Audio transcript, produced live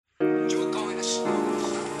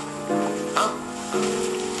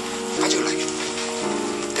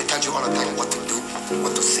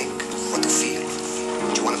what to think, what to feel.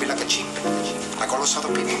 You wanna be like a sheep, like all those other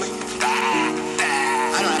people?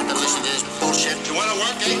 I don't have to listen to this bullshit. You wanna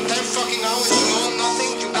work 8, 10 fucking hours, you own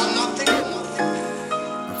nothing, you got nothing?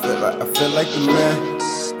 I feel like the man.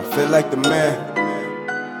 I feel like the man.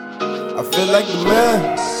 I feel like the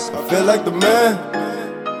man. I feel like the man.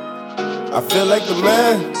 I feel like the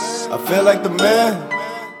man. I feel like the man.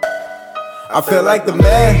 I feel like the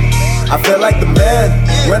man. I feel like the man.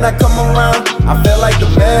 When I come around, I feel like the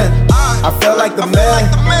man. I feel like the man.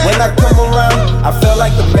 When I come around, I feel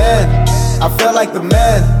like the man. I feel like the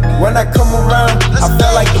man. When I come around, I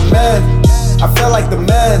feel like the man. I feel like the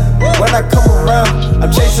man. When I come around,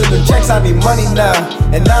 I'm chasing the checks, I need money now.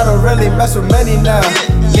 And I don't really mess with many now.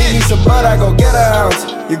 Need me some butt, I go get a ounce.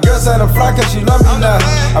 Your girl said I'm fly cause she love me now.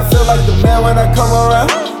 I feel like the man when I come around.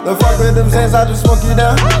 Don't fuck with them Zans, I just smoke you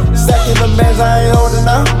down. Stacking the mans, I ain't holding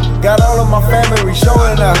out. Got all of my family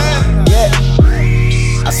showing out. Yeah,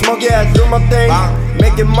 I smoke, yeah, I do my thing.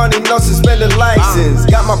 Making money, no suspended license.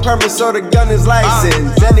 Got my permit, so the gun is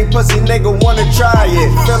licensed. Any pussy nigga wanna try it.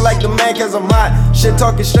 Feel like the man cause I'm hot. Shit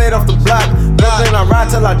talking straight off the block. Brooklyn, I ride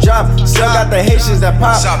till I drop. Still got the Haitians that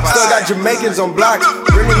pop. Still got Jamaicans on block.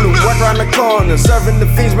 Bringing the work around the corner. Serving the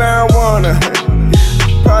fiends marijuana.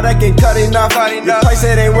 Product ain't cut enough. The price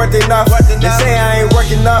it ain't worth enough. They say I ain't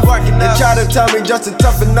working enough. They try to tell me just to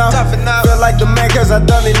tough enough. Feel like the man cause I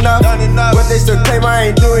done enough. But they still claim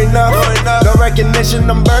I ain't doing enough. No recognition,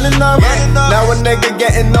 I'm burning up. Now a nigga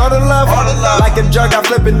getting all the love. Like a drug, I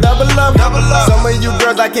flip and double up. Some of you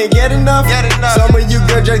girls I can't get enough. Some of you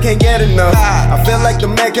girls just can't get enough. I feel like the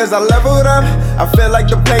man cause I leveled up. I feel like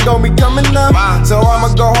the plane gon' be coming up. So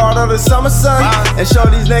I'ma go hard on the summer sun and show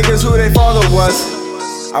these niggas who they father was.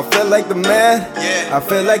 I feel like the man, I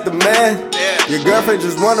feel like the man. Your girlfriend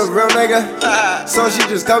just want a real nigga, so she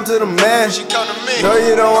just come to the man. She come to me. No,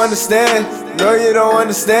 you don't understand, no, you don't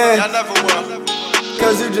understand. I never will.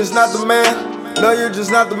 Cause you just not the man, no, you just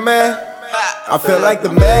not the man. I feel like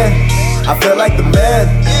the man, I feel like the man.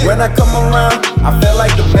 When I come around, I feel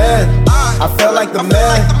like the man. I feel like the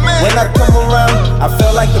man. When I come around, I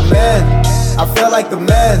feel like the man. I feel like the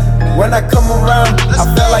man. When I come around, I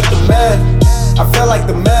feel like the man. I feel like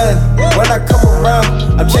the man. When I come around,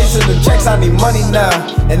 I'm chasing the checks, I need money now.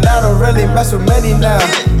 And I don't really mess with many now.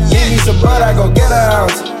 Need me some butt, I go get a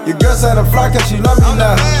ounce. Your girl said I'm fly cause she love me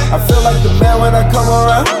now. I feel like the man when I come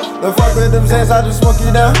around. Don't fuck with them Zans, I just smoke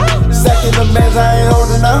you down. Stacking the mans, I ain't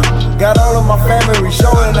holding out. Got all of my family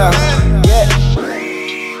showing out. Yeah.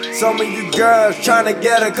 Some of you girls tryna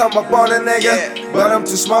get her, come up on a nigga, but I'm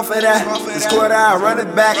too smart for that. This quarter I run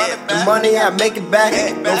it back, the money I make it back.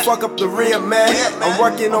 Don't fuck up the real man. I'm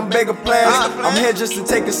working on bigger plans. I'm here just to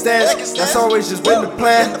take a stance. That's always just been the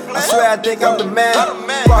plan. I swear I think I'm the man.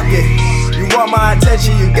 Fuck it. You want my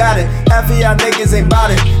attention, you got it. Half of y'all niggas ain't bout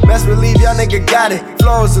it. Best believe y'all nigga got it.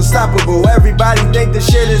 Flow is unstoppable. Everybody think this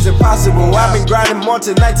shit is impossible. I've been grinding more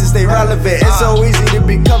tonight to stay relevant. It's so easy to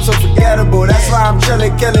become so forgettable. That's why I'm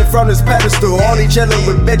chillin', killing from this pedestal. Only chillin'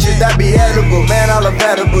 with bitches that be edible. Man, all are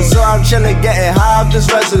edible. So I'm chillin', getting high off this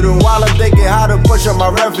residue. While I'm thinking how to push on my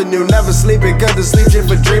revenue. Never sleeping, cause the sleep shit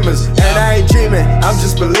for dreamers. And I ain't dreaming, I'm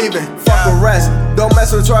just believing. Fuck the rest. Don't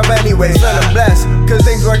mess with 12 anyways. Feeling blessed, cause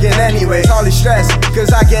things working anyways. Hardly stress,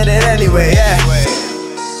 cause I get it anyway, yeah.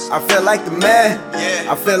 I feel like the man,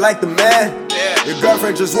 I feel like the man. Your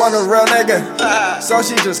girlfriend just want a real nigga, so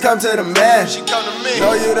she just come to the man. She come to me.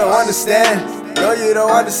 No, you don't understand, no, you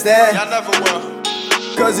don't understand. I never will.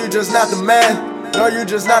 Cause you just not the man, no, you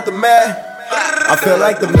just not the man. I feel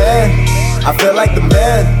like the man, I feel like the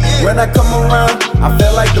man. When I come around, I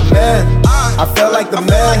feel like the man. I feel like the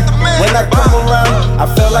man. When I come around, I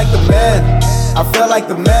feel like the man. I feel like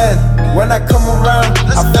the man. When I come around,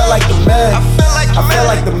 I feel like the man. I feel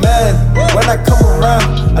like the man. When I come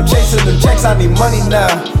around, I'm chasing the checks, I need money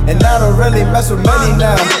now. And I don't really mess with many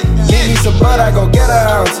now. Need me some butt, I go get a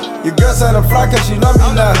ounce. Your girl said I'm fly cause she love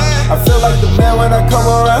me now. I feel like the man when I come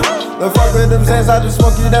around. Don't fuck with them Zans, I just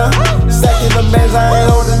smoke you down. Stacking the mans, I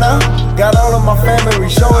ain't holding out. Got all of my family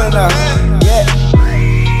showing out. Yeah.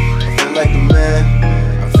 I feel like the man.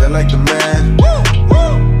 I feel like the man.